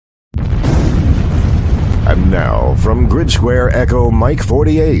And now, from Grid Square Echo Mike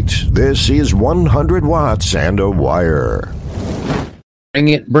 48, this is 100 Watts and a Wire.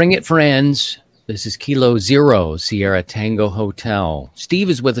 Bring it, friends. This is Kilo Zero, Sierra Tango Hotel.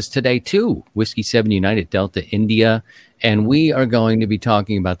 Steve is with us today, too. Whiskey 7 United Delta, India. And we are going to be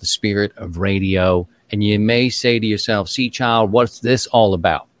talking about the spirit of radio. And you may say to yourself, see, child, what's this all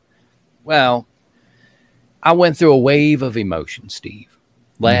about? Well, I went through a wave of emotion, Steve.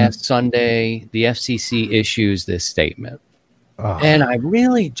 Last Sunday, the FCC issues this statement. And I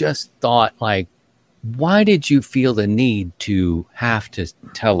really just thought, like, why did you feel the need to have to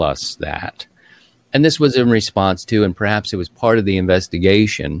tell us that? And this was in response to, and perhaps it was part of the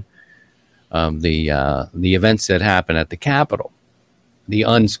investigation of the events that happened at the Capitol, the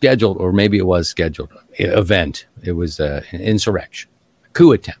unscheduled, or maybe it was scheduled event. It was an insurrection, a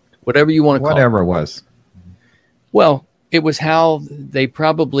coup attempt, whatever you want to call it. Whatever it was. Well, it was how they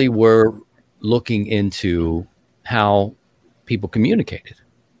probably were looking into how people communicated,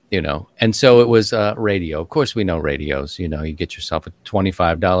 you know. And so it was radio. Of course, we know radios. You know, you get yourself a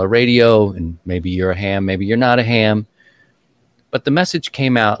 $25 radio, and maybe you're a ham, maybe you're not a ham. But the message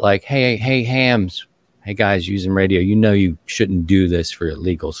came out like, hey, hams, hey, guys using radio, you know you shouldn't do this for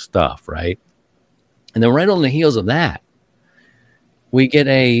illegal stuff, right? And then right on the heels of that, we get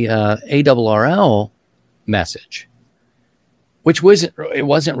a ARRL message, which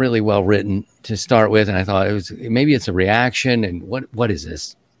wasn't really well written to start with. And I thought maybe it's a reaction. And what is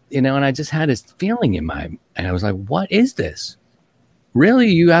this? You know, and I just had this feeling in and I was like, what is this? Really?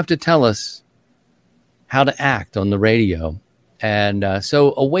 You have to tell us how to act on the radio. And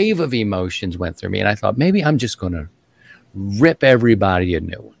so a wave of emotions went through me. And I thought, maybe I'm just going to rip everybody a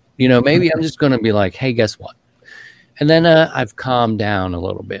new one. You know, maybe I'm just going to be like, hey, guess what? And then I've calmed down a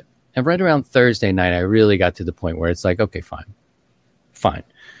little bit. And right around Thursday night, I really got to the point where it's like, okay, fine.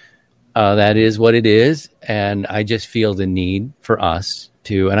 That is what it is. And I just feel the need for us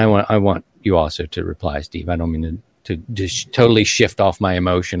to, and I want you also to reply, Steve. I don't mean to just totally shift off my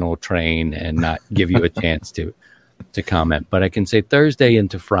emotional train and not give you a chance to comment. But I can say Thursday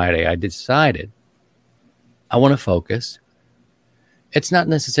into Friday, I decided I want to focus. It's not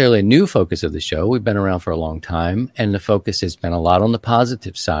necessarily a new focus of the show. We've been around for a long time, and the focus has been a lot on the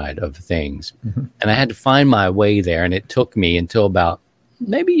positive side of things. And I had to find my way there, and it took me until about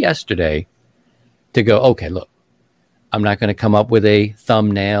maybe yesterday to go, okay, look, I'm not going to come up with a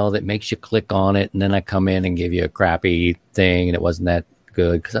thumbnail that makes you click on it, and then I come in and give you a crappy thing, and it wasn't that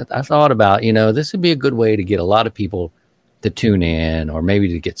good. Because I thought about, you know, this would be a good way to get a lot of people to tune in or maybe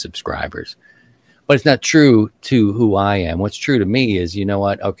to get subscribers. But it's not true to who I am. What's true to me is, you know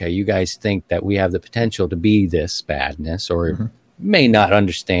what? Okay, you guys think that we have the potential to be this badness, or may not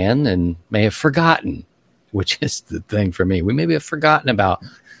understand and may have forgotten, which is the thing for me. We maybe have forgotten about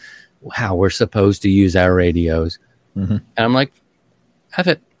how we're supposed to use our radios. And I'm like, F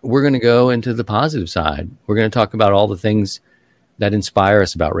it. We're going to go into the positive side. We're going to talk about all the things that inspire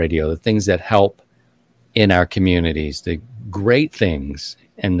us about radio, the things that help in our communities, the great things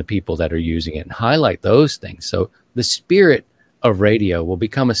and the people that are using it, and highlight those things. So the spirit of radio will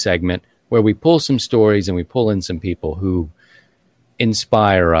become a segment where we pull some stories and we pull in some people who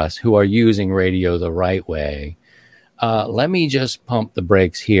inspire us, who are using radio the right way. Let me just pump the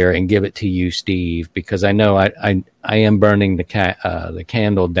brakes here and give it to you, Steve, because I know I am burning the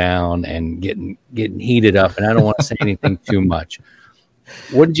candle down and getting heated up, and I don't want to say anything too much.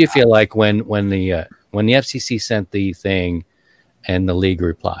 What did you feel like when the FCC sent the thing and the league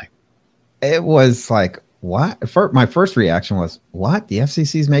reply? It was like, what? My first reaction was, what? The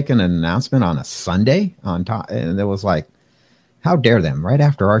FCC's making an announcement on a Sunday on top? And it was like, how dare them? Right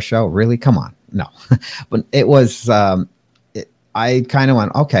after our show? Really? Come on. No. But it was, I kind of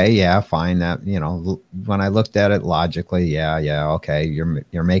went, okay, yeah, fine. That, you know, when I looked at it logically, yeah, okay,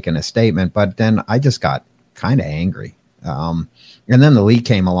 you're making a statement. But then I just got kind of angry. And then the league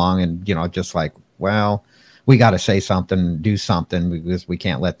came along and, you know, just like, well, we got to say something, do something, because we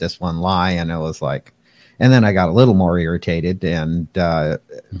can't let this one lie. And it was like, and then I got a little more irritated, and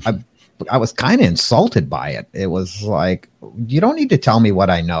I was kind of insulted by it. It was like, you don't need to tell me what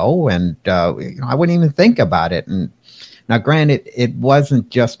I know. And I wouldn't even think about it. And now, granted, it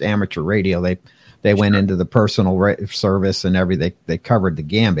wasn't just amateur radio. They went into the personal service and everything. They covered the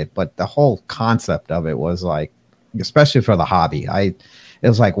gambit. But the whole concept of it was like, especially for the hobby, it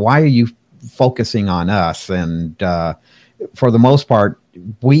was like, why are you focusing on us? And for the most part,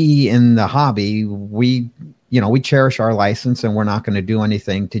 we in the hobby, we cherish our license, and we're not going to do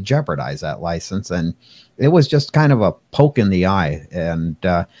anything to jeopardize that license. And it was just kind of a poke in the eye, and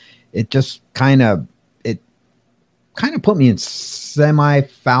it just kind of put me in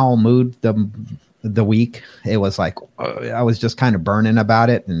semi-foul mood the week. It was like I was just kind of burning about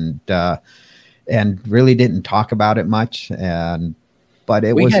it, and really didn't talk about it much. But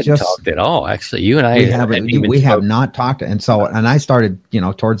it was just talked at all. Actually, you and I we have not talked. And so, and I started,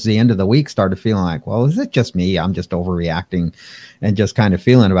 towards the end of the week, started feeling like, well, is it just me? I'm just overreacting, and just kind of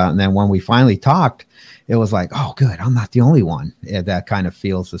feeling about it. And then when we finally talked, it was like, oh, good, I'm not the only one that kind of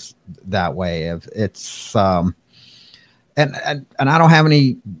feels that way. It's and I don't have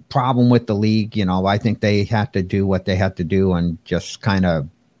any problem with the league. I think they had to do what they had to do and just kind of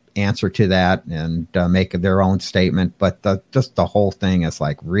answer to that and make their own statement. But just the whole thing is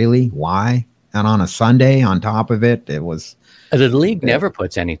like, really, why? And on a Sunday, on top of it, it was. The league never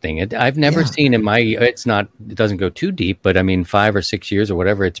puts anything. I've never seen in my. It doesn't go too deep, but I mean, 5 or 6 years or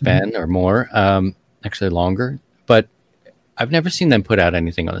whatever it's been or more. Actually longer, but I've never seen them put out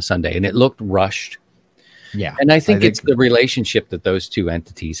anything on a Sunday, and it looked rushed. Yeah. And I think it's the relationship that those two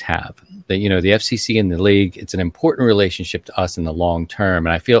entities have. That, the FCC and the league, it's an important relationship to us in the long term.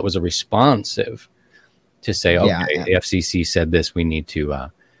 And I feel it was a responsive to say, okay, the FCC said this, we need to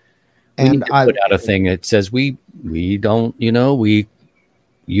put out a thing that says we don't, we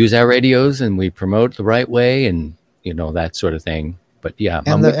use our radios and we promote the right way and, that sort of thing. But yeah,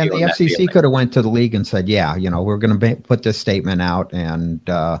 and the FCC could have went to the league and said, we're going to put this statement out, and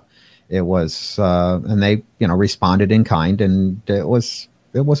it was, and they, responded in kind, and it was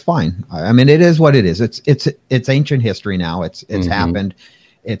fine. I mean, it is what it is. It's ancient history now. It's happened.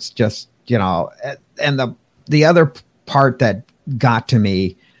 It's just, and the other part that got to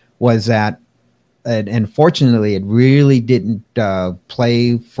me was that, and fortunately, it really didn't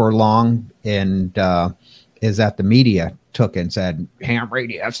play for long, and is that the media took it and said ham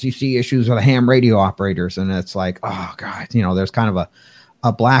radio, FCC issues with the ham radio operators, and it's like, oh God, there's kind of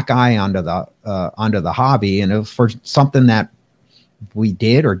a black eye onto the hobby, and it was for something that we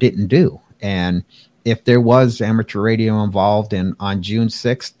did or didn't do. And if there was amateur radio involved on June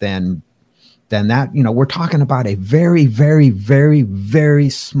 6th, then that, we're talking about a very, very, very, very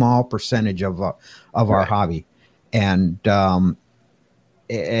small percentage of our hobby, and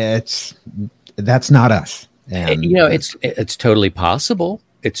that's not us. And it's totally possible.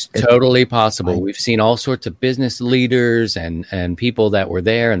 It's totally possible. We've seen all sorts of business leaders and people that were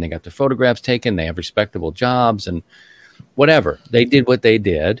there, and they got their photographs taken. They have respectable jobs and whatever. They did what they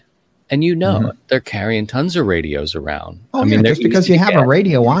did. And they're carrying tons of radios around. Oh, I mean, just because you have a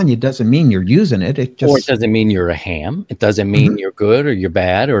radio on you doesn't mean you're using it. It doesn't mean you're a ham. It doesn't mean you're good or you're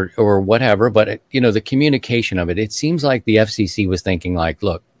bad or whatever. But, the communication of it, it seems like the FCC was thinking like,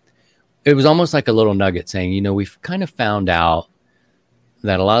 look, it was almost like a little nugget saying, we've kind of found out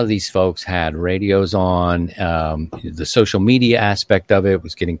that a lot of these folks had radios on. The social media aspect of it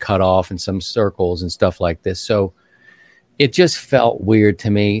was getting cut off in some circles and stuff like this. So it just felt weird to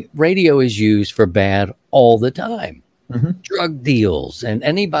me. Radio is used for bad all the time. Drug deals, and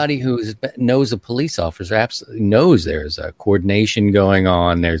anybody who knows a police officer absolutely knows there's a coordination going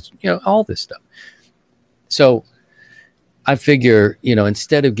on. There's, all this stuff. So I figure,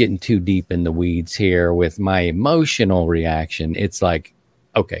 instead of getting too deep in the weeds here with my emotional reaction, it's like,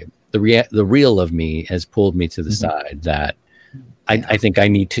 okay, the real of me has pulled me to the side that I think I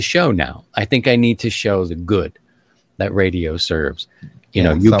need to show now. I think I need to show the good that radio serves.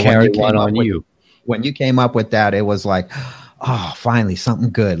 You carry one on you. When you came up with that, it was like, oh, finally something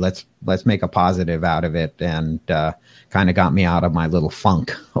good. Let's make a positive out of it, and kind of got me out of my little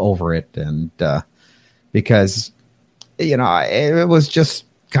funk over it, and because it was just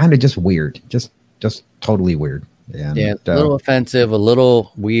kind of just weird, just totally weird. And, a little offensive, a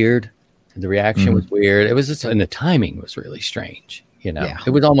little weird. The reaction was weird. It was just, and the timing was really strange.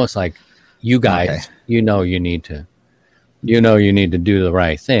 It was almost like, you guys, you need to do the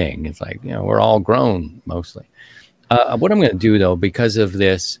right thing. It's like, we're all grown mostly. What I'm going to do though, because of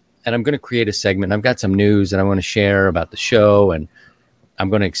this, and I'm going to create a segment. I've got some news that I want to share about the show, and I'm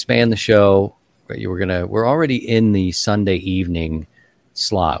going to expand the show. We're already in the Sunday evening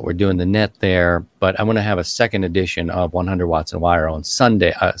slot. We're doing the net there, but I want to have a second edition of 100 Watts and Wire on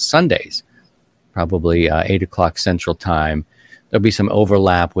Sundays, probably 8:00 Central Time. There'll be some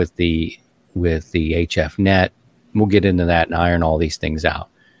overlap with the HF net. We'll get into that and iron all these things out.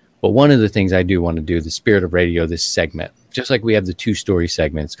 But one of the things I do want to do, the Spirit of Radio, this segment, just like we have the 2-story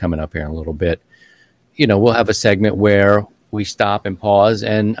segments coming up here in a little bit, we'll have a segment where we stop and pause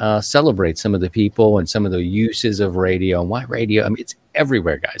and celebrate some of the people and some of the uses of radio and why radio. I mean, it's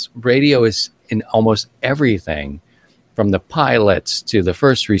everywhere, guys. Radio is in almost everything, from the pilots to the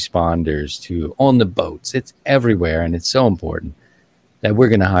first responders to on the boats. It's everywhere, and it's so important that we're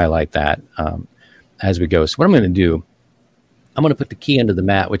going to highlight that as we go. So what I'm going to do, I'm going to put the key under the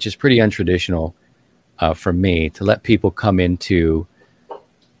mat, which is pretty untraditional. for me to let people come into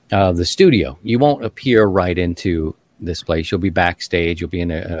the studio. You won't appear right into this place. You'll be backstage. You'll be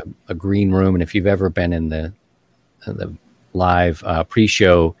in a green room. And if you've ever been in the live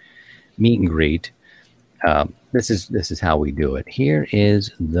pre-show meet and greet, this is how we do it. Here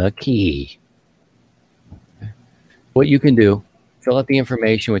is the key. What you can do: fill out the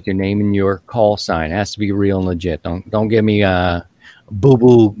information with your name and your call sign. It has to be real and legit. Don't give me a boo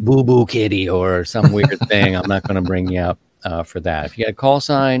boo kitty or some weird thing. I'm not going to bring you up for that. If you got a call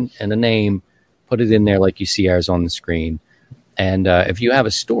sign and a name, put it in there like you see ours on the screen. And if you have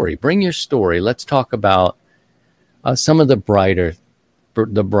a story, bring your story. Let's talk about some of the brighter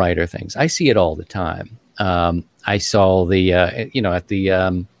things. I see it all the time. I saw with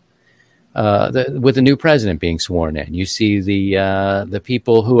the new president being sworn in, you see the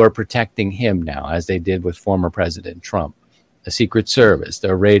people who are protecting him now, as they did with former President Trump, the Secret Service,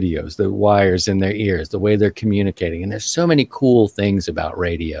 their radios, the wires in their ears, the way they're communicating. And there's so many cool things about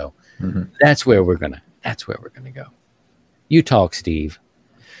radio. Mm-hmm. That's where we're gonna go. You talk, Steve.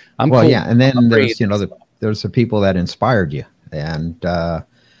 And then there's the people that inspired you, and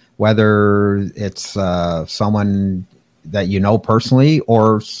whether it's someone that you know personally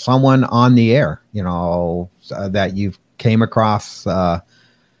or someone on the air, that you've came across,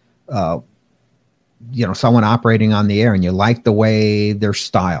 someone operating on the air and you like the way their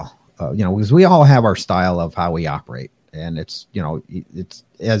style, because we all have our style of how we operate, and it's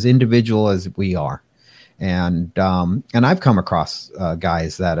as individual as we are. And I've come across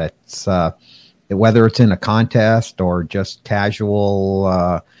guys that it's whether it's in a contest or just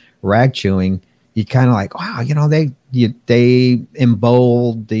casual rag chewing, you kind of like, wow, they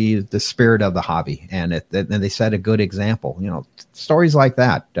emboldened the spirit of the hobby, and they set a good example. Stories like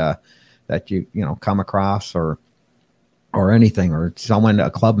that that you come across, or anything, or someone,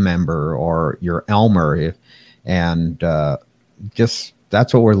 a club member, or your Elmer, and just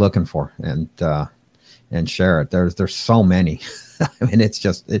that's what we're looking for, and share it. There's so many. I mean,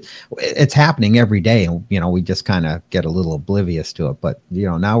 it's happening every day, and we just kind of get a little oblivious to it. But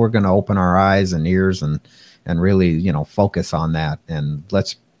now we're going to open our eyes and ears and really focus on that, and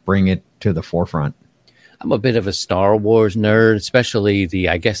let's bring it to the forefront. I'm a bit of a Star Wars nerd, especially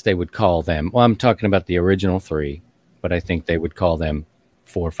I guess they would call them. Well, I'm talking about the original 3, but I think they would call them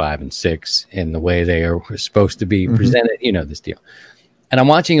 4, 5, and 6 in the way they are supposed to be presented. This deal. And I'm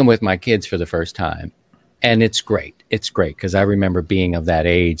watching them with my kids for the first time. And it's great. It's great because I remember being of that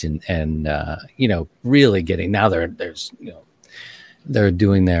age and really getting, now they're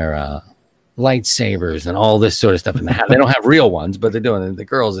doing their lightsabers and all this sort of stuff. And they don't have real ones, but they're doing it. The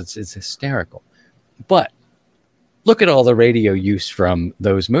girls, it's hysterical. But look at all the radio use from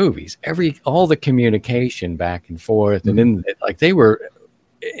those movies. All the communication back and forth, and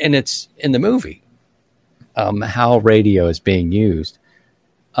it's in the movie. How radio is being used.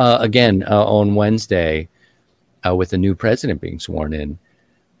 Again, on Wednesday, with the new president being sworn in,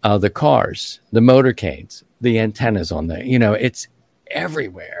 the cars, the motorcades, the antennas on there, it's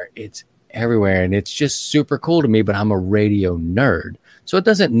everywhere. It's everywhere. And it's just super cool to me, but I'm a radio nerd. So it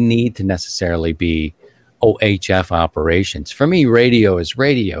doesn't need to necessarily be OHF operations. For me, radio is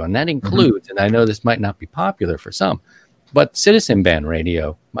radio. And that includes, and I know this might not be popular for some, but citizen band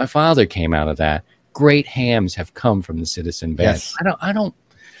radio. My father came out of that. Great hams have come from the citizen band. Yes.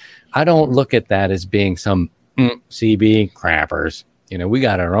 I don't look at that as being some CB crappers. We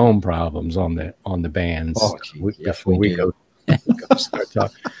got our own problems on the bands. Oh, before we go start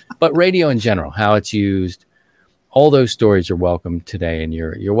talking. But radio in general, how it's used, all those stories are welcome today, and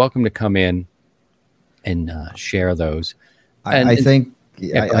you're welcome to come in and share those. I think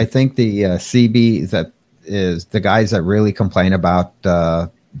the CB that is the guys that really complain about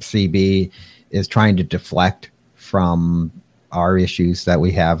CB is trying to deflect from our issues that we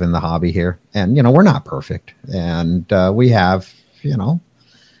have in the hobby here. And, we're not perfect. And we have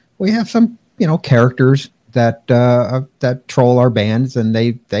some, characters that troll our bands, and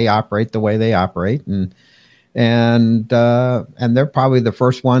they operate the way they operate. And they're probably the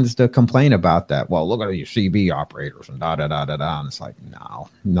first ones to complain about that. Well, look at these CB operators and da da da da da. And it's like,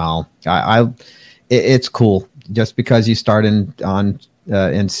 no. It's cool. Just because you start in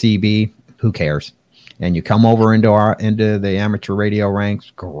CB, who cares? And you come over into the amateur radio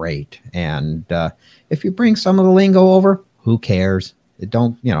ranks, great. And if you bring some of the lingo over, who cares? It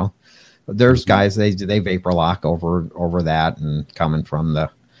don't, there's guys they vapor lock over that and coming from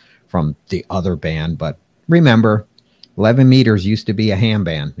the other band. But remember, 11 meters used to be a ham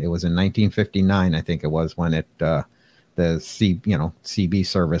band. It was in 1959, I think it was, when the CB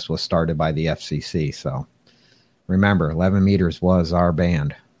service was started by the FCC. So remember, 11 meters was our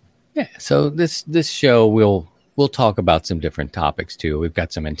band. Yeah. So this show we'll talk about some different topics too. We've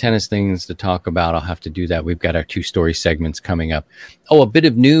got some antennas things to talk about. I'll have to do that. We've got our 2-story segments coming up. Oh, a bit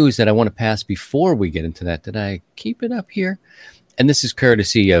of news that I want to pass before we get into that. Did I keep it up here? And this is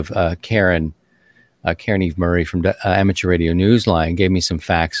courtesy of Karen Eve Murray from Amateur Radio Newsline. Gave me some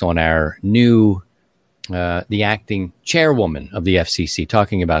facts on our new the acting chairwoman of the FCC.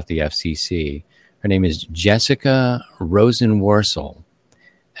 Talking about the FCC, her name is Jessica Rosenworcel.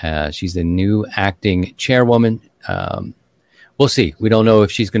 She's the new acting chairwoman. We'll see. We don't know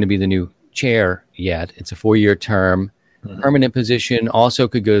if she's going to be the new chair yet. It's a 4-year term, permanent position. Also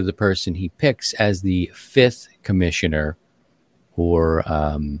could go to the person he picks as the 5th commissioner. Or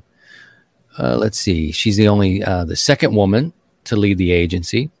let's see. She's the second woman to lead the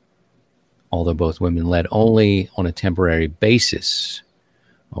agency, although both women led only on a temporary basis.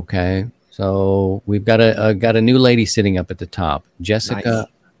 Okay, so we've got a new lady sitting up at the top, Jessica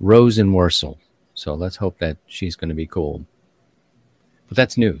Rosenworcel. So let's hope that she's going to be cool. But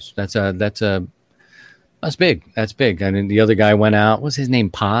that's news. That's big. That's big. I mean, the other guy went out. What's his name?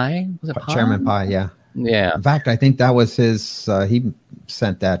 Pye? Was it Pye? Chairman Pye, yeah. Yeah. In fact, I think that was his. He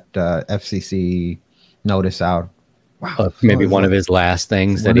sent that FCC notice out. Wow. Maybe one of his last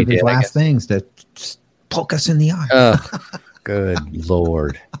things that he did. One of his last things to poke us in the eye. Good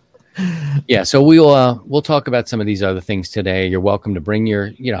Lord. Yeah, so we'll talk about some of these other things today. You're welcome to bring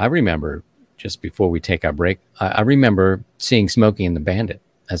your, I remember just before we take our break, I remember seeing Smokey and the Bandit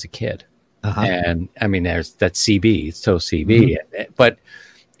as a kid. Uh-huh. And I mean, that's CB, it's so CB, but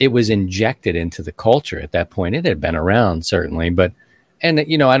it was injected into the culture at that point. It had been around certainly, but, and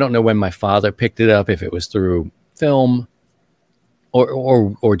I don't know when my father picked it up, if it was through film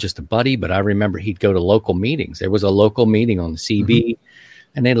or just a buddy, but I remember he'd go to local meetings. There was a local meeting on the CB.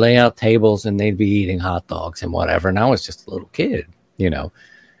 And they'd lay out tables and they'd be eating hot dogs and whatever. And I was just a little kid,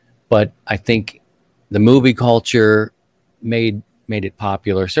 But I think the movie culture made it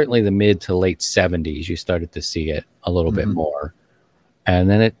popular. Certainly the mid to late 70s, you started to see it a little bit more. And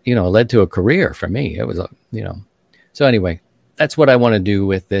then it, led to a career for me. It was, So anyway, that's what I want to do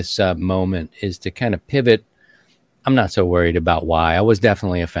with this moment, is to kind of pivot. I'm not so worried about why. I was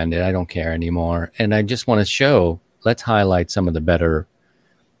definitely offended. I don't care anymore. And I just want to show, let's highlight some of the better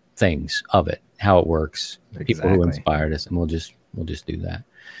things of it, how it works, people who inspired us, and we'll just do that.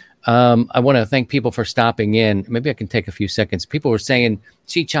 I want to thank people for stopping in. Maybe I can take a few seconds. People were saying,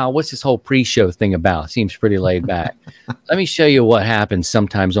 "Gee, Chow, what's this whole pre-show thing about? Seems pretty laid back." Let me show you what happens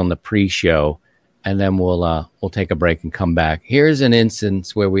sometimes on the pre-show, and then we'll take a break and come back. Here's an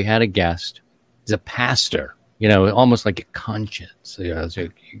instance where we had a guest. He's a pastor, almost like a conscience,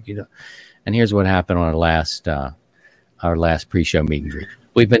 And here's what happened on our last pre-show meet and greet.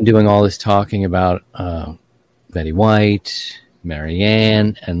 We've been doing all this talking about Betty White,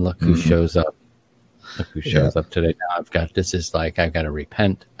 Marianne, and look who shows up. Look who shows up today. Now I've got to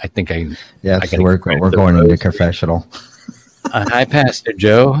repent. I think we're going into confessional. Hi, Pastor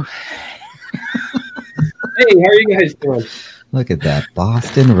Joe. Hey, how are you guys doing? Look at that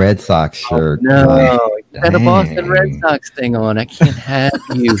Boston Red Sox shirt. Oh, no, you got a Boston Red Sox thing on. I can't have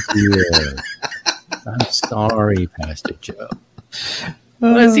you here. I'm sorry, Pastor Joe.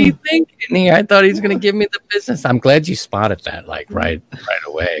 What is he thinking here? I thought he was going to give me the business. I'm glad you spotted that right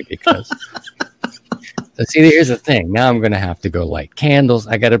away, because so see, here's the thing. Now I'm going to have to go light candles.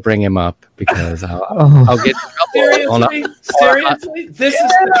 I got to bring him up because I'll get seriously. This is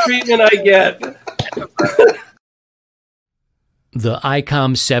the treatment I get. The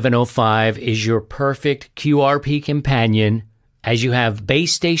ICOM 705 is your perfect QRP companion, as you have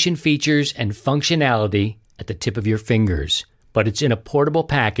base station features and functionality at the tip of your fingers. But it's in a portable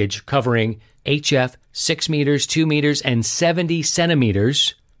package covering HF 6 meters, 2 meters, and 70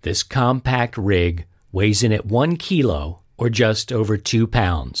 centimeters. This compact rig weighs in at 1 kilo, or just over 2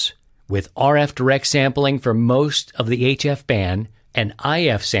 pounds, with RF direct sampling for most of the HF band and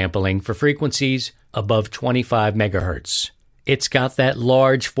IF sampling for frequencies above 25 megahertz. It's got that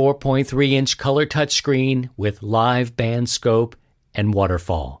large 4.3-inch color touchscreen with live band scope and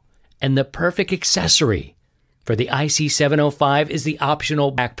waterfall. And the perfect accessory for the IC705 is the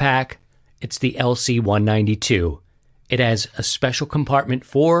optional backpack. It's the LC192. It has a special compartment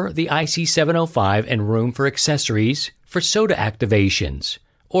for the IC705 and room for accessories for soda activations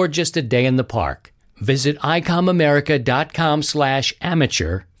or just a day in the park. Visit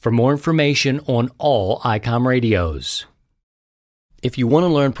icomamerica.com/amateur for more information on all ICOM radios. If you want to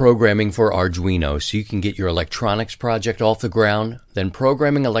learn programming for Arduino so you can get your electronics project off the ground, then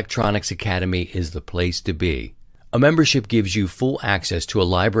Programming Electronics Academy is the place to be. A membership gives you full access to a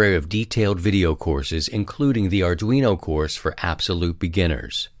library of detailed video courses, including the Arduino course for absolute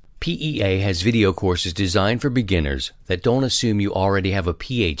beginners. PEA has video courses designed for beginners that don't assume you already have a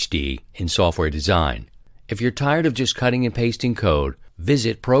PhD in software design. If you're tired of just cutting and pasting code,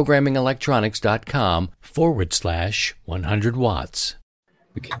 visit programmingelectronics.com/100 watts.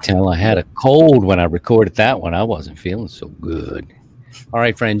 You can tell I had a cold when I recorded that one. I wasn't feeling so good. All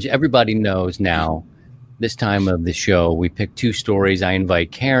right, friends, everybody knows now, this time of the show, we pick two stories. I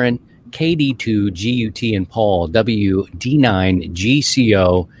invite Karen, KD2GUT, and Paul,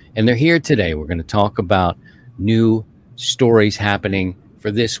 WD9GCO, and they're here today. We're going to talk about new stories happening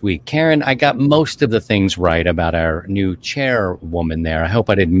for this week. Karen, I got most of the things right about our new chairwoman there. I hope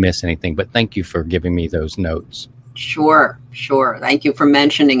I didn't miss anything, but thank you for giving me those notes. Sure. Thank you for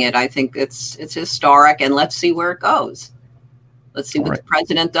mentioning it. I think it's historic, and let's see where it goes. Let's see what the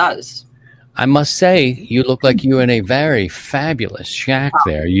president does. I must say, you look like you're in a very fabulous shack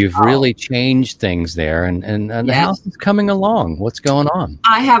there. You've really changed things there, and the house is coming along. What's going on?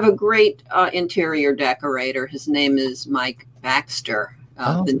 I have a great interior decorator. His name is Mike Baxter.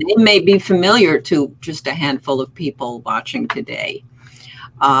 The name may be familiar to just a handful of people watching today.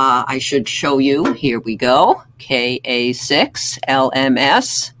 I should show you. Here we go.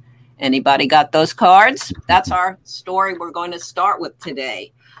 KA6LMS. Anybody got those cards? That's our story we're going to start with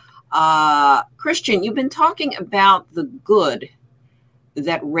today. Christian, you've been talking about the good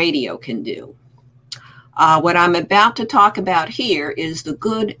that radio can do. What I'm about to talk about here is the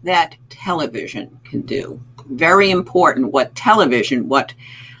good that television can do. Very important what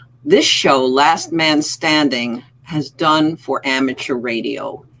this show, Last Man Standing, has done for amateur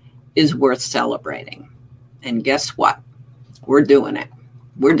radio is worth celebrating. And guess what? We're doing it.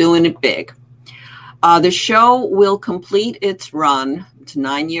 We're doing it big. The show will complete its run. It's a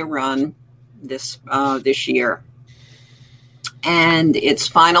 9-year run this year. And its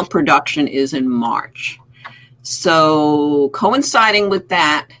final production is in March. So coinciding with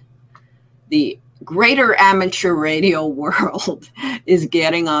that, the greater amateur radio world is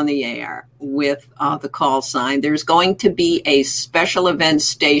getting on the air with the call sign. There's going to be a special event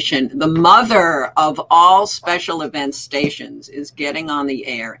station. The mother of all special event stations is getting on the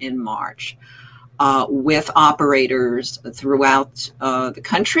air in March with operators throughout the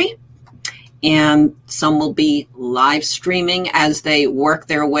country. And some will be live streaming as they work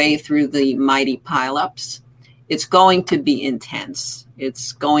their way through the mighty pileups. It's going to be intense.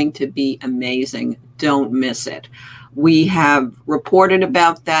 It's going to be amazing. Don't miss it. We have reported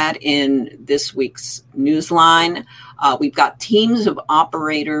about that in this week's Newsline. We've got teams of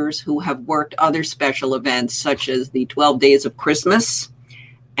operators who have worked other special events, such as the 12 Days of Christmas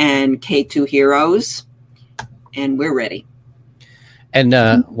and K2 Heroes, and we're ready. And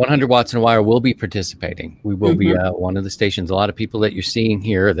 100 Watts and Wire will be participating. We will be one of the stations. A lot of people that you're seeing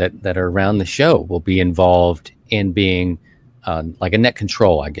here that are around the show will be involved in being like a net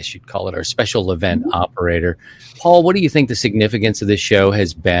control, I guess you'd call it, or a special event operator. Paul, what do you think the significance of this show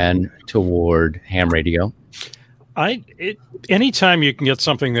has been toward ham radio? Anytime you can get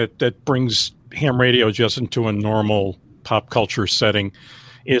something that brings ham radio just into a normal pop culture setting,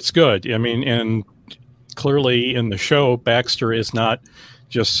 it's good. I mean, and clearly in the show, Baxter is not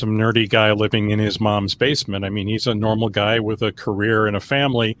just some nerdy guy living in his mom's basement. I mean, he's a normal guy with a career and a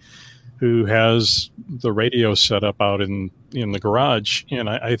family who has the radio set up out in the garage. And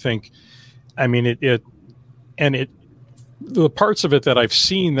I think, I mean, the parts of it that I've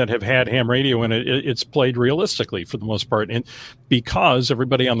seen that have had ham radio in it, it's played realistically for the most part. And because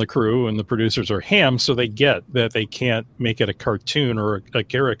everybody on the crew and the producers are ham, so they get that they can't make it a cartoon or a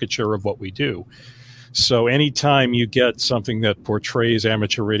caricature of what we do. So anytime you get something that portrays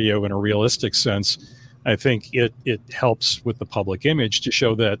amateur radio in a realistic sense, I think it helps with the public image to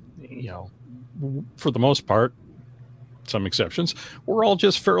show that, for the most part, some exceptions, we're all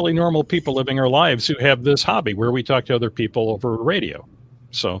just fairly normal people living our lives who have this hobby where we talk to other people over radio.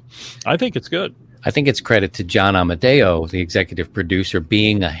 So I think it's good. I think it's credit to John Amadeo, the executive producer,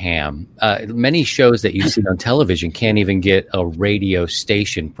 being a ham. Many shows that you see on television can't even get a radio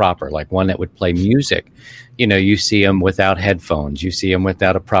station proper, like one that would play music. You see them without headphones. You see them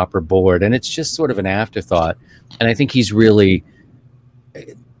without a proper board. And it's just sort of an afterthought. And I think he's made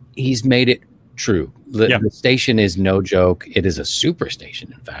it true. The station is no joke. It is a super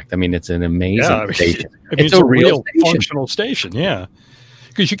station, in fact. I mean, it's an amazing station. It's a real functional station, yeah.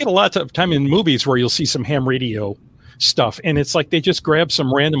 Because you get a lot of time in movies where you'll see some ham radio stuff, and it's like they just grab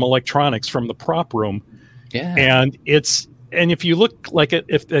some random electronics from the prop room. Yeah. And if you look like it,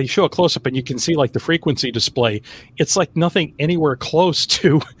 if they show a close up and you can see like the frequency display, it's like nothing anywhere close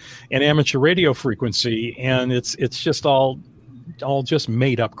to an amateur radio frequency. And it's just all just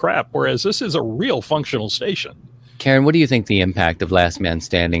made up crap. Whereas this is a real functional station. Karen, what do you think the impact of Last Man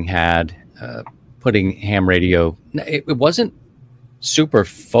Standing had, putting ham radio? It wasn't super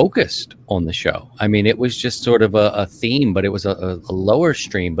focused on the show. I mean, it was just sort of a theme, but it was a lower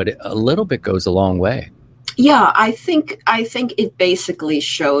stream, but a little bit goes a long way. Yeah, I think it basically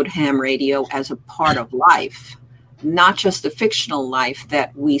showed ham radio as a part of life, not just the fictional life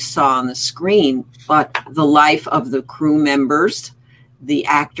that we saw on the screen, but the life of the crew members, the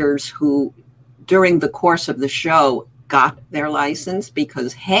actors who, during the course of the show, got their license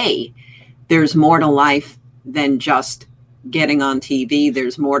because, hey, there's more to life than just getting on TV.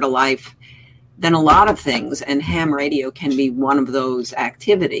 There's more to life than a lot of things, and ham radio can be one of those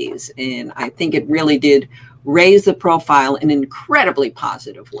activities. And I think it really did raise the profile in an incredibly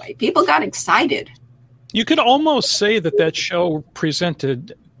positive way. People got excited. You could almost say that show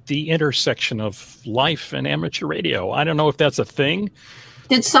presented the intersection of life and amateur radio. I don't know if that's a thing.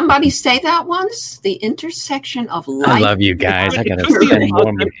 Did somebody say that once? The intersection of life. I love you guys. I got to spend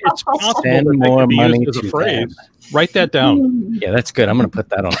more money. It's possible Spend that more could be money used as a to phrase. Write that down. Yeah, that's good. I'm going to put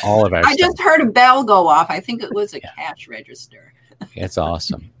that on all of our I stuff. just heard a bell go off. I think it was a cash register. That's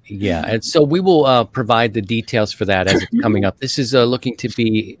awesome. Yeah. And so we will provide the details for that as it's coming up. This is looking to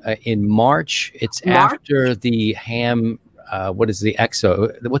be in March. It's after the ham. What is the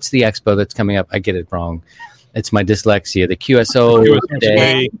expo? What's the expo that's coming up? I get it wrong. It's my dyslexia. The QSO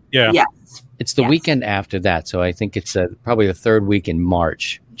day. Yeah. Yes. It's the weekend after that. So I think it's probably the third week in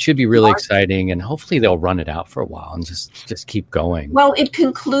March. Should be really exciting, and hopefully they'll run it out for a while and just keep going. Well, it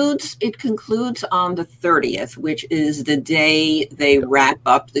concludes on the 30th, which is the day they wrap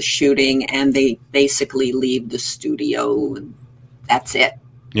up the shooting and they basically leave the studio. That's it.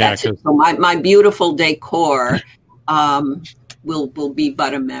 Yeah. That's it. So my beautiful decor will be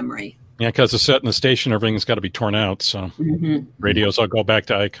but a memory. Yeah, because the set and the station, everything's got to be torn out. So radios all go back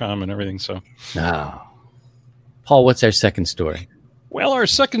to ICOM and everything. So, Paul, what's our second story? Well, our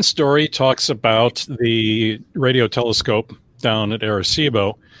second story talks about the radio telescope down at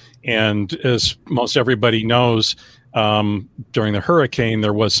Arecibo. And as most everybody knows, during the hurricane,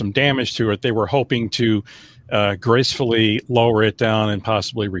 there was some damage to it. They were hoping to gracefully lower it down and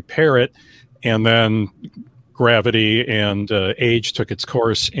possibly repair it. And then gravity and age took its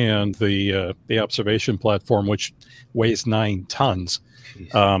course, and the observation platform, which weighs 9 tons,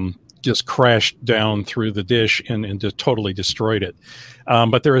 just crashed down through the dish and just totally destroyed it.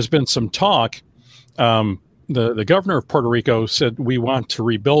 But there has been some talk. The governor of Puerto Rico said we want to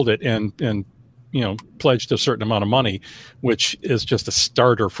rebuild it and pledged a certain amount of money, which is just a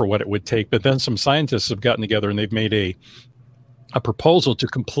starter for what it would take. But then some scientists have gotten together and they've made a proposal to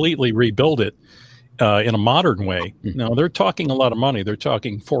completely rebuild it in a modern way. Now, they're talking a lot of money. They're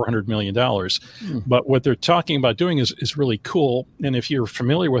talking $400 million. But what they're talking about doing is really cool. And if you're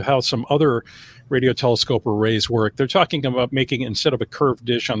familiar with how some other radio telescope arrays work, they're talking about making, instead of a curved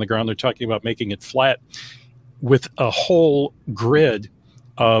dish on the ground, they're talking about making it flat with a whole grid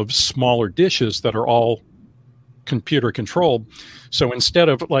of smaller dishes that are all computer controlled. So instead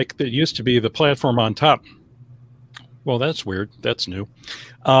of, like there used to be, the platform on top. Well, that's weird. That's new.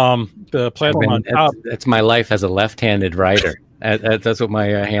 The platform on top. That's my life as a left-handed writer. That's what my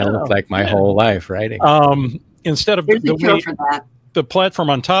hand looked like my whole life writing. Instead of There's a cure for that. The platform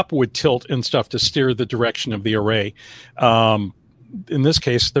on top would tilt and stuff to steer the direction of the array. In this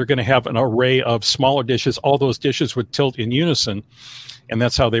case, they're going to have an array of smaller dishes. All those dishes would tilt in unison, and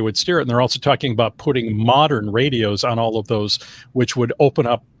that's how they would steer it. And they're also talking about putting modern radios on all of those, which would open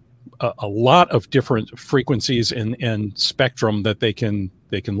up a lot of different frequencies and spectrum that they can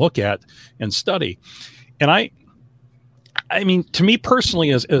look at and study. And I mean, to me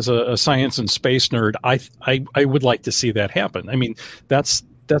personally, as a science and space nerd, I would like to see that happen. I mean, that's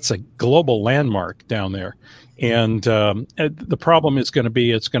a global landmark down there. And the problem is going to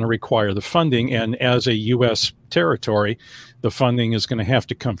be it's going to require the funding. And as a U.S. territory, the funding is going to have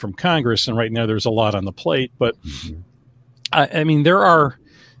to come from Congress. And right now there's a lot on the plate. But I mean, there are,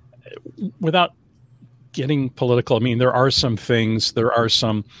 without getting political, I mean, there are some things, there are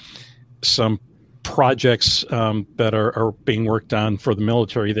some projects that are being worked on for the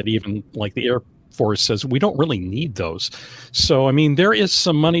military that even like the Air Force says we don't really need those. So, I mean, there is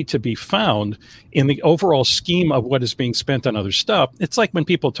some money to be found in the overall scheme of what is being spent on other stuff. It's like when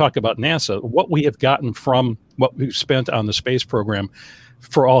people talk about NASA, what we have gotten from what we've spent on the space program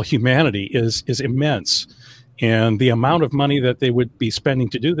for all humanity is immense. And the amount of money that they would be spending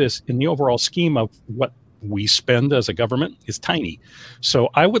to do this in the overall scheme of what we spend as a government is tiny. So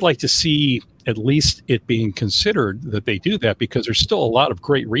I would like to see at least it being considered that they do that, because there's still a lot of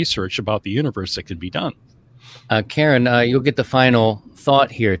great research about the universe that could be done. Karen, you'll get the final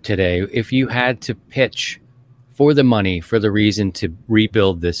thought here today. If you had to pitch for the money, for the reason to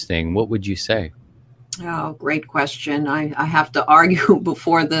rebuild this thing, what would you say? Oh, great question. I have to argue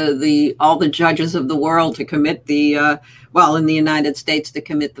before the all the judges of the world to commit the in the United States to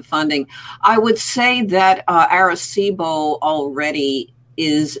commit the funding. I would say that Arecibo already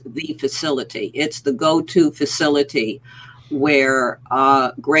is the facility. It's the go-to facility where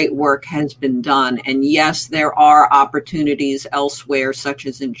great work has been done. And yes, there are opportunities elsewhere, such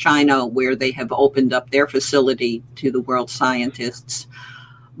as in China, where they have opened up their facility to the world scientists.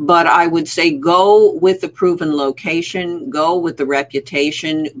 But I would say go with the proven location, go with the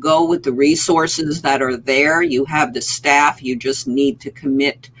reputation, go with the resources that are there. You have the staff, you just need to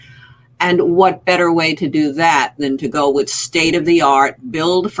commit. And what better way to do that than to go with state of the art,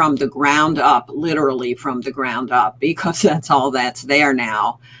 build from the ground up, literally from the ground up, because that's all that's there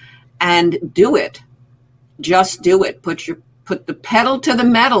now. And do it. Just do it. Put the pedal to the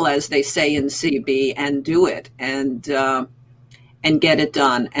metal, as they say in CB, and do it. And get it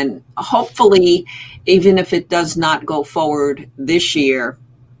done. And hopefully, even if it does not go forward this year,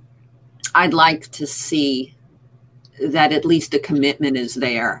 I'd like to see that at least a commitment is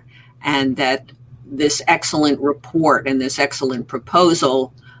there and that this excellent report and this excellent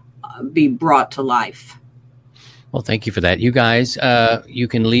proposal be brought to life. Well, thank you for that. You guys, you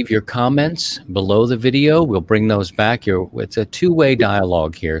can leave your comments below the video. We'll bring those back. It's a two-way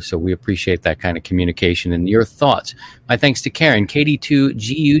dialogue here, so we appreciate that kind of communication and your thoughts. My thanks to Karen,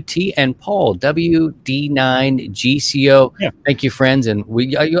 KD2GUT, and Paul, WD9GCO. Yeah. Thank you, friends. And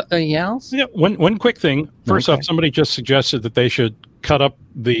anything else? Yeah, one quick thing. First off, somebody just suggested that they should cut up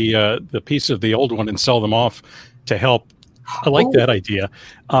the piece of the old one and sell them off to help. I like that idea.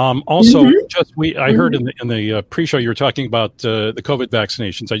 Also, I heard in the pre-show you were talking about the COVID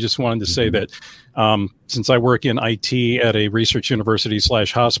vaccinations. I just wanted to say that since I work in IT at a research university /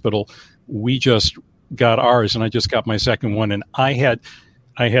 hospital, we just got ours, and I just got my second one, and I had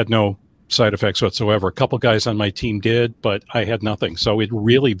no side effects whatsoever. A couple guys on my team did, but I had nothing. So it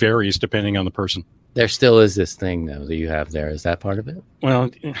really varies depending on the person. There still is this thing, though, that you have there. Is that part of it?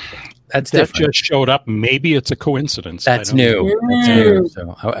 Well, that just showed up. Maybe it's a coincidence. That's new. That's new.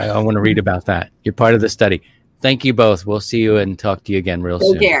 So I want to read about that. You're part of the study. Thank you both. We'll see you and talk to you again real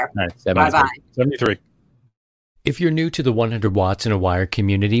soon. Take care. Right, bye-bye. 73. If you're new to the 100 Watts in a Wire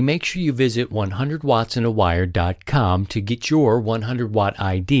community, make sure you visit 100wattsinaWire.com to get your 100-watt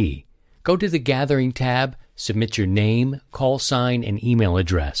ID. Go to the Gathering tab, submit your name, call sign, and email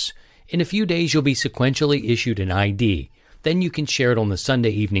address. In a few days, you'll be sequentially issued an ID. Then you can share it on the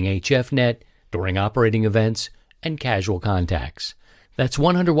Sunday evening HFnet, during operating events, and casual contacts. That's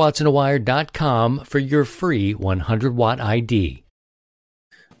 100wattsinaWire.com for your free 100-watt ID.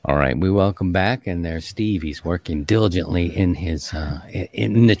 All right, we welcome back, and there's Steve. He's working diligently in his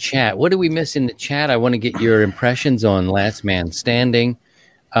in the chat. What did we miss in the chat? I want to get your impressions on Last Man Standing.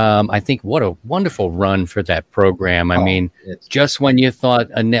 I think what a wonderful run for that program. I mean, just when you thought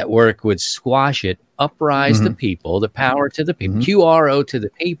a network would squash it, uprise the people, the power to the people, QRO to the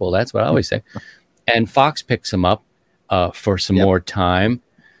people. That's what I always say. And Fox picks them up for some more time.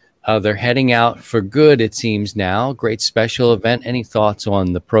 They're heading out for good, it seems now. Great special event. Any thoughts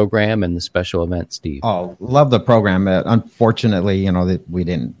on the program and the special event, Steve? Oh, love the program. Unfortunately, that we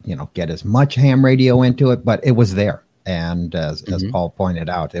didn't, get as much ham radio into it, but it was there. And as Paul pointed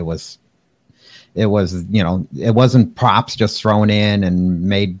out, it was, it wasn't props just thrown in and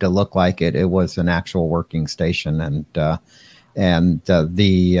made to look like it. It was an actual working station. And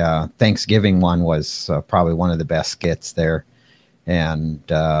the Thanksgiving one was probably one of the best skits there. And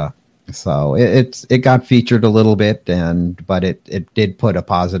so it got featured a little bit, but it did put a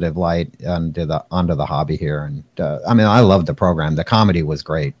positive light onto the hobby here. And I love the program. The comedy was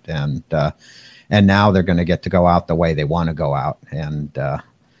great. And now they're going to get to go out the way they want to go out. And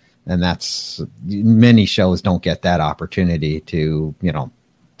that's, many shows don't get that opportunity to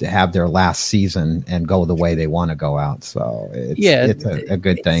have their last season and go the way they want to go out. So it's a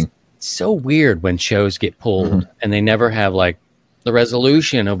good thing. It's so weird when shows get pulled and they never have like the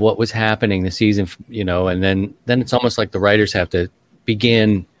resolution of what was happening the season, and then it's almost like the writers have to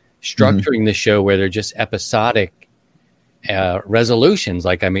begin structuring the show where they're just episodic resolutions.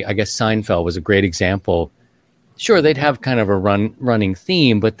 Like, I guess Seinfeld was a great example. Sure, they'd have kind of a running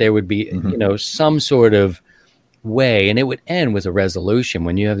theme, but there would be, some sort of way, and it would end with a resolution.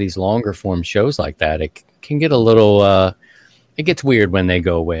 When you have these longer form shows like that, it can get a little, it gets weird when they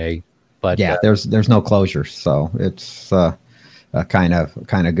go away. But yeah, there's no closure, so it's kind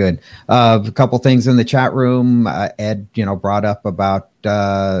of good. A couple things in the chat room. Ed, brought up about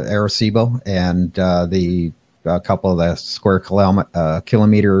Arecibo and a couple of the square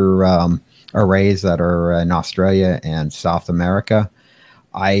kilometer arrays that are in Australia and South America.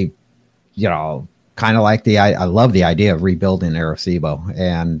 I kind of like I love the idea of rebuilding Arecibo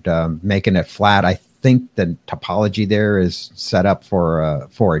and making it flat. I think the topology there is set up for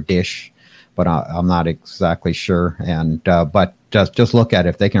a dish, but I'm not exactly sure. And but just look at it.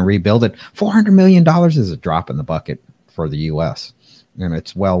 If they can rebuild it, $400 million is a drop in the bucket for the U.S. and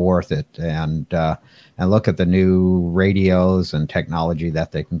it's well worth it. And look at the new radios and technology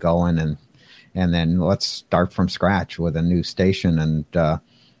that they can go in and then let's start from scratch with a new station. And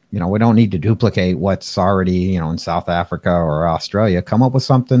we don't need to duplicate what's already in South Africa or Australia. Come up with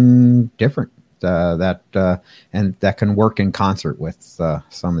something different that can work in concert with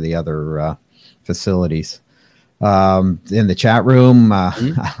some of the other facilities. In the chat room,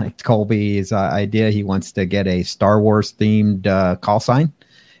 I liked Colby's idea. He wants to get a Star Wars themed call sign.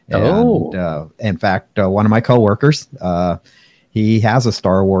 And, in fact, one of my coworkers, he has a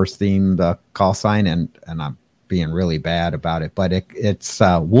Star Wars themed call sign, and I'm being really bad about it, but it's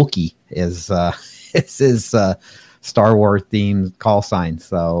Wookiee is it's his Star Wars themed call sign.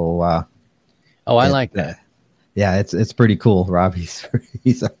 So, I like that. Yeah, it's pretty cool, Rob. He's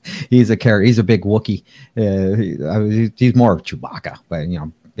a character. He's a big Wookiee. He's more of Chewbacca, but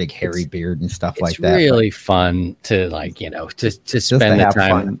big hairy beard and stuff like that. It's really fun to to spend the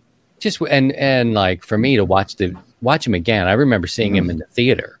time. Fun. Just and like for me to watch him again. I remember seeing him in the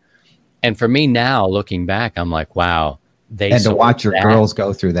theater, and for me now looking back, I'm like, wow. To watch your girls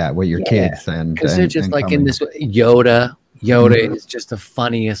go through that with your kids, and because they're just like in this Yoda. Yoda is just the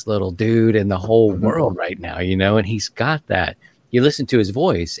funniest little dude in the whole world right now, and he's got that. You listen to his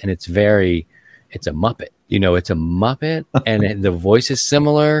voice and it's a Muppet, it's a Muppet and the voice is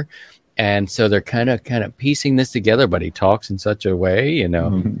similar. And so they're kind of piecing this together, but he talks in such a way,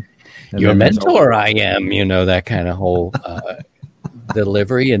 your mentor, I am, that kind of whole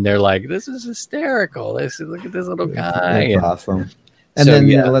delivery. And they're like, this is hysterical. Look at this little guy. That's awesome. And so,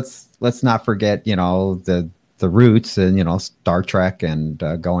 then let's not forget, the roots and Star Trek and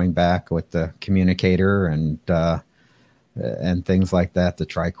going back with the communicator and things like that, the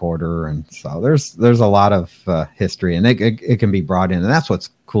tricorder, and so there's a lot of history, and it can be brought in, and that's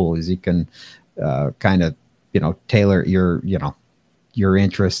what's cool is you can kind of tailor your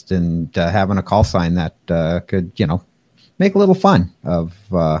interest in having a call sign that could make a little fun of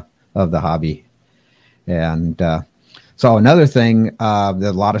the hobby. And so another thing, there's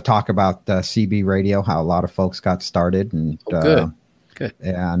a lot of talk about CB radio, how a lot of folks got started, and good.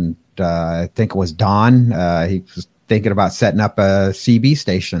 And I think it was Don. He was thinking about setting up a CB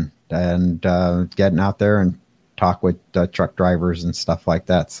station and getting out there and talk with truck drivers and stuff like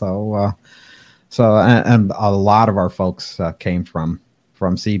that. So and a lot of our folks came from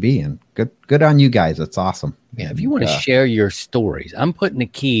CB, and good on you guys. It's awesome. Yeah, if you want to share your stories, I'm putting a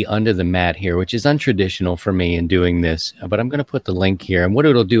key under the mat here, which is untraditional for me in doing this, but I'm going to put the link here. And what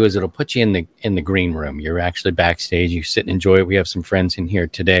it'll do is it'll put you in the green room. You're actually backstage. You sit and enjoy it. We have some friends in here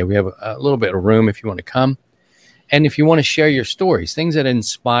today. We have a little bit of room if you want to come. And if you want to share your stories, things that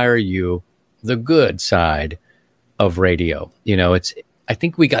inspire you, the good side of radio. I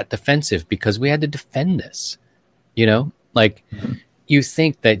think we got defensive because we had to defend this, You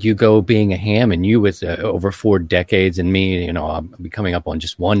think that you go being a ham, and you with over 4 decades, and me, I'll be coming up on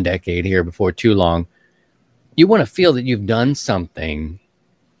just 1 decade here before too long. You want to feel that you've done something,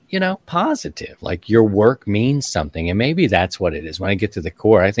 positive, like your work means something. And maybe that's what it is. When I get to the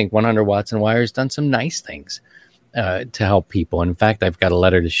core, I think 100 Watts and Wire has done some nice things to help people. And in fact, I've got a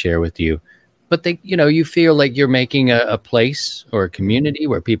letter to share with you. But you feel like you're making a place or a community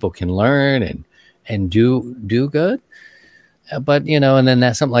where people can learn and do good. But, and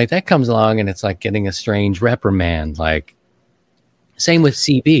then something like that comes along, and it's like getting a strange reprimand. Like, same with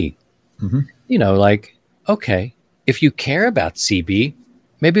CB. Okay, if you care about CB,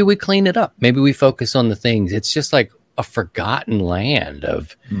 maybe we clean it up. Maybe we focus on the things. It's just like a forgotten land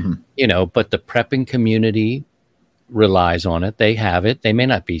of, but the prepping community relies on it. They have it. They may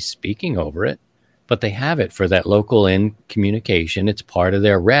not be speaking over it, but they have it for that local in communication. It's part of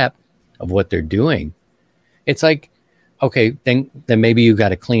their rep of what they're doing. It's like, okay, then maybe you got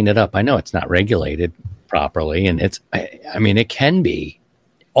to clean it up. I know it's not regulated properly, and it can be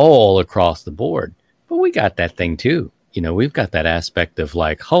all across the board, but we got that thing too. We've got that aspect of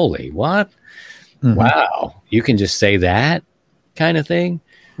like, holy, what? Wow, you can just say that kind of thing.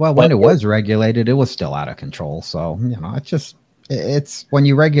 Well, when it was regulated, it was still out of control. So, it's when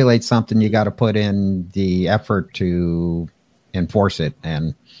you regulate something, you got to put in the effort to enforce it.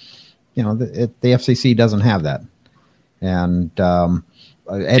 And, the FCC doesn't have that. And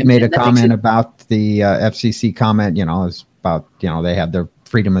Ed made a comment about the FCC comment, it's about, they had their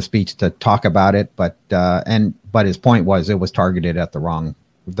freedom of speech to talk about it, but his point was it was targeted at the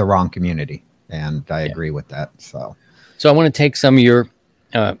wrong community, and I agree with that. So I want to take some of your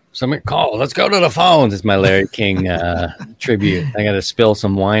call. Let's go to the phones. It's my Larry King tribute. I got to spill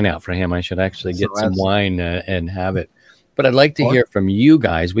some wine out for him. I should actually get some wine and have it. But I'd like to hear from you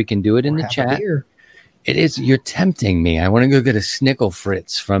guys. We can do it in the chat. You're tempting me. I want to go get a Snickle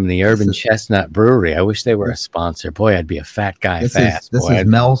Fritz from the Urban Chestnut Brewery. I wish they were a sponsor. Boy, I'd be a fat guy fast. This is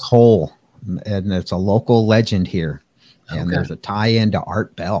Mel's Hole, and it's a local legend here. And there's a tie-in to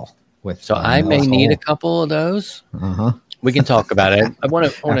Art Bell. So I may need a couple of those. Uh-huh. We can talk about it. I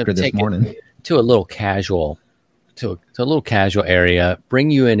want to take it to a little casual, to a little casual area. Bring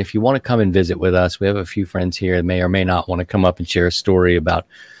you in if you want to come and visit with us. We have a few friends here that may or may not want to come up and share a story about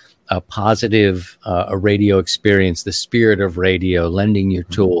a positive a radio experience, the spirit of radio, lending your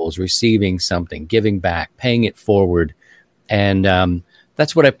tools, receiving something, giving back, paying it forward. And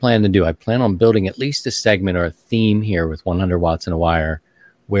that's what I plan to do. I plan on building at least a segment or a theme here with 100 Watts and a Wire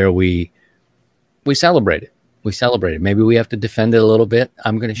where we celebrate it. We celebrate it. Maybe we have to defend it a little bit.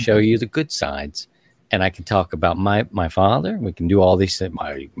 I'm going to show you the good sides. And I can talk about my father. We can do all these things.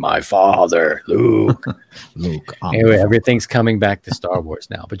 My father, Luke. Anyway, everything's coming back to Star Wars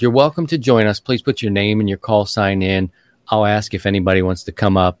now. But you're welcome to join us. Please put your name and your call sign in. I'll ask if anybody wants to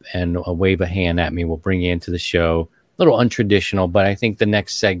come up and wave a hand at me. We'll bring you into the show. A little untraditional, but I think the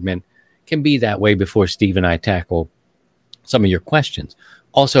next segment can be that way before Steve and I tackle some of your questions.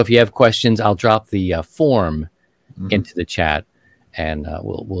 Also, if you have questions, I'll drop the form into the chat. And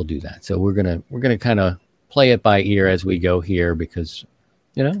we'll do that. So we're gonna kind of play it by ear as we go here because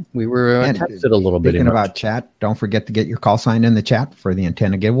we were tested a little bit. Speaking about chat, don't forget to get your call sign in the chat for the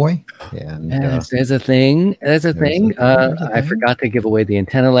antenna giveaway. And there's a thing. I forgot to give away the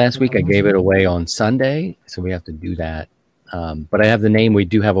antenna last week. I gave it away on Sunday, so we have to do that. But I have the name. We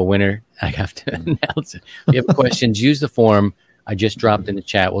do have a winner. I have to announce it. If you have questions, use the form I just dropped in the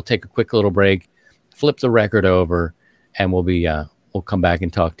chat. We'll take a quick little break, flip the record over, and we'll come back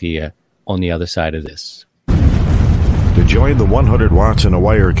and talk to you on the other side of this. To join the 100 Watts and a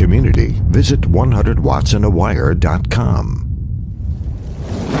Wire community, visit 100wattsandawire.com.